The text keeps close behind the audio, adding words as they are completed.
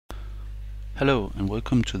Hello and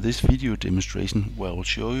welcome to this video demonstration where I will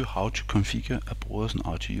show you how to configure a Brodersen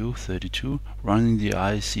RTU32 running the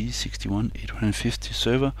IEC 61850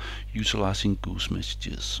 server utilizing Goose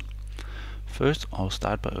Messages. First I'll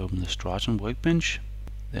start by opening the Brodersen workbench,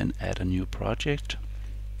 then add a new project,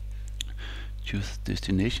 choose the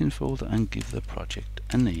destination folder and give the project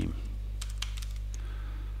a name.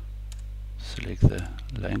 Select the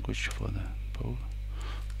language for the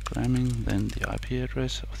programming, then the IP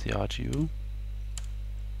address of the RTU.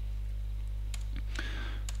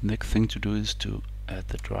 Next thing to do is to add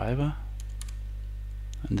the driver,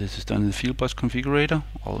 and this is done in the Fieldbus configurator.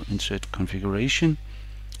 I'll insert configuration,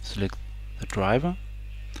 select the driver.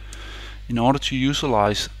 In order to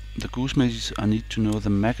utilize the Goose Messages, I need to know the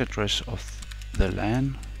MAC address of the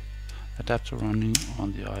LAN adapter running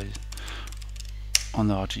on the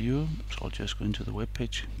RTU. So I'll just go into the web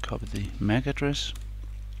page, copy the MAC address,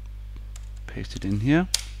 paste it in here.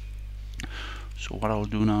 So what I'll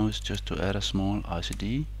do now is just to add a small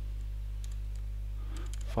ICD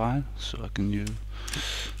file so I can use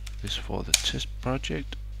this for the test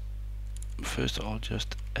project. First I'll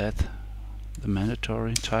just add the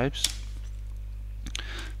mandatory types,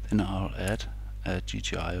 then I'll add a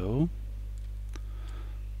GGIO.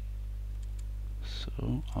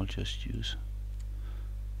 So I'll just use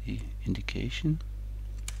the indication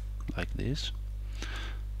like this.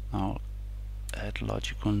 Now add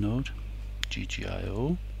logical node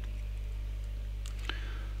GGIO.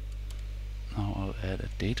 Now I'll add a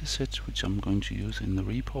dataset which I'm going to use in the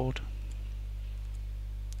report.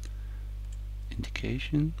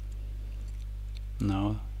 Indication.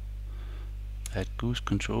 Now add Goose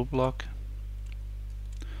control block,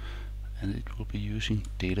 and it will be using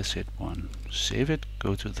dataset 1. Save it,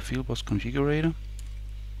 go to the Fieldbus configurator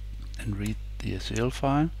and read the SL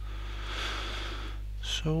file.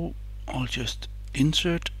 So I'll just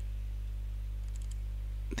insert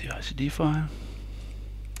the ICD file,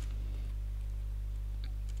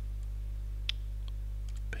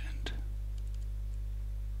 and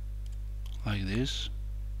like this.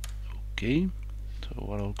 Okay, so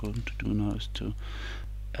what I'm going to do now is to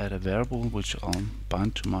add a variable which I'll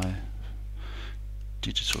bind to my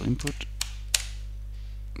digital input,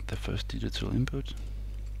 the first digital input,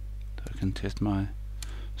 so I can test my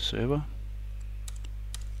server.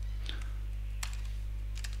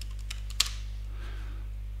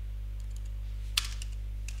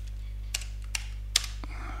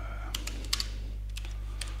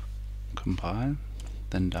 Compile,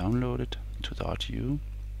 then download it to the RTU.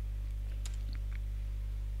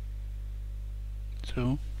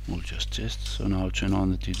 So we'll just test. So now I'll turn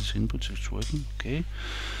on the digital input, so it's working. Okay.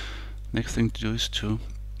 Next thing to do is to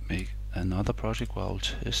make another project where I'll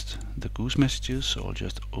test the Goose Messages. So I'll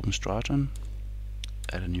just open Brodersen,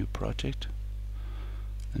 add a new project,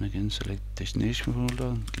 then again select destination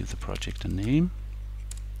folder, give the project a name.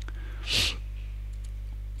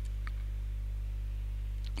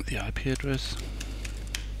 The IP address,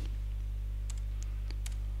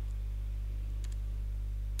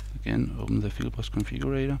 again open the Fieldbus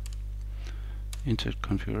configurator, insert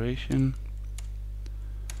configuration,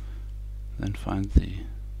 then find the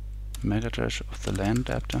MAC address of the LAN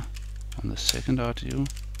adapter on the second RTU,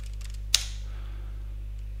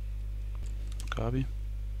 copy,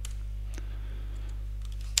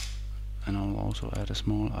 and I'll also add a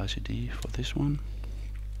small ICD for this one.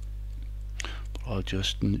 I'll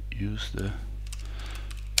just use the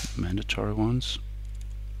mandatory ones.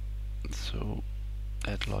 So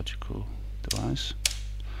add logical device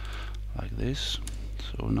like this.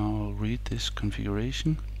 So now I'll read this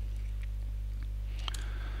configuration,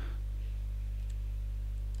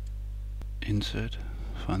 insert,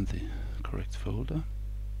 find the correct folder,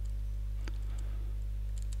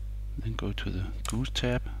 then go to the Goose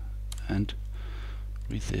tab and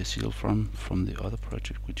read the SL from the other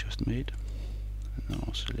project we just made. And then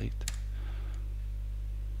I'll select.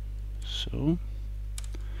 So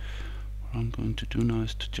what I'm going to do now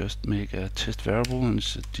is to just make a test variable, and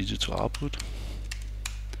it's a digital output,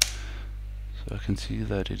 so I can see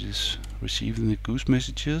that it is receiving the Goose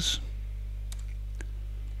Messages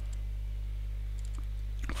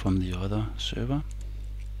from the other server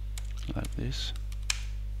like this.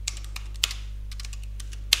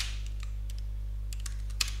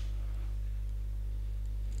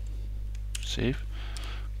 Save,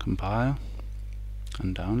 compile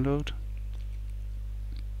and download.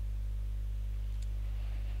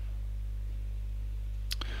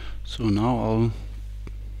 So now I'll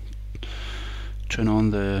turn on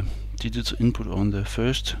the digital input on the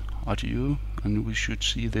first RTU, and we should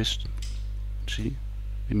see this. See,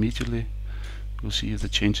 immediately we'll see the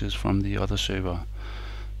changes from the other server.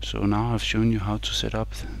 So now I've shown you how to set up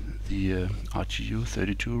the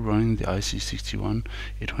RTU32 running the IEC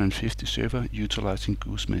 61850 server utilizing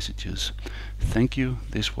Goose Messages. Thank you.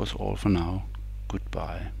 This was all for now.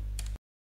 Goodbye.